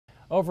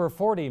Over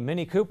 40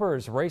 Mini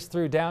Coopers raced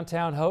through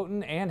downtown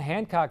Houghton and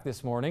Hancock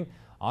this morning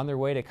on their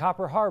way to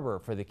Copper Harbor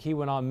for the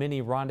Keweenaw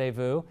Mini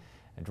Rendezvous.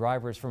 And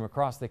drivers from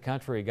across the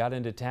country got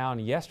into town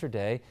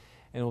yesterday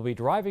and will be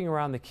driving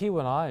around the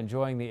Keweenaw,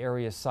 enjoying the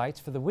area's sights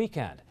for the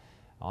weekend.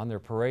 On their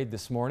parade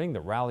this morning, the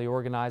rally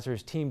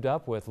organizers teamed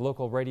up with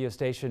local radio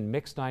station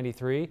Mix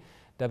 93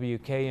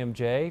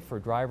 WKMJ for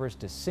drivers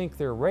to sync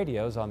their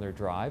radios on their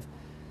drive.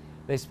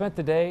 They spent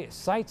the day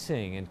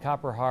sightseeing in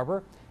Copper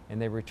Harbor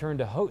and they returned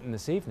to Houghton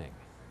this evening.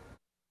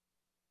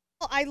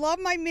 I love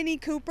my Mini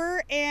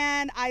Cooper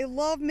and I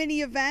love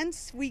mini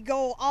events. We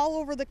go all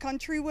over the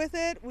country with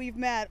it. We've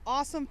met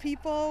awesome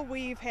people,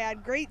 we've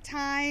had great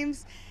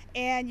times,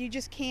 and you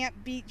just can't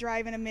beat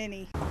driving a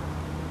Mini.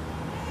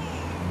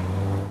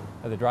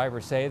 The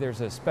drivers say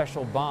there's a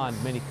special bond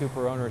Mini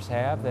Cooper owners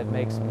have that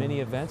makes mini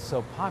events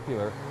so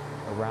popular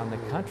around the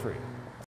country.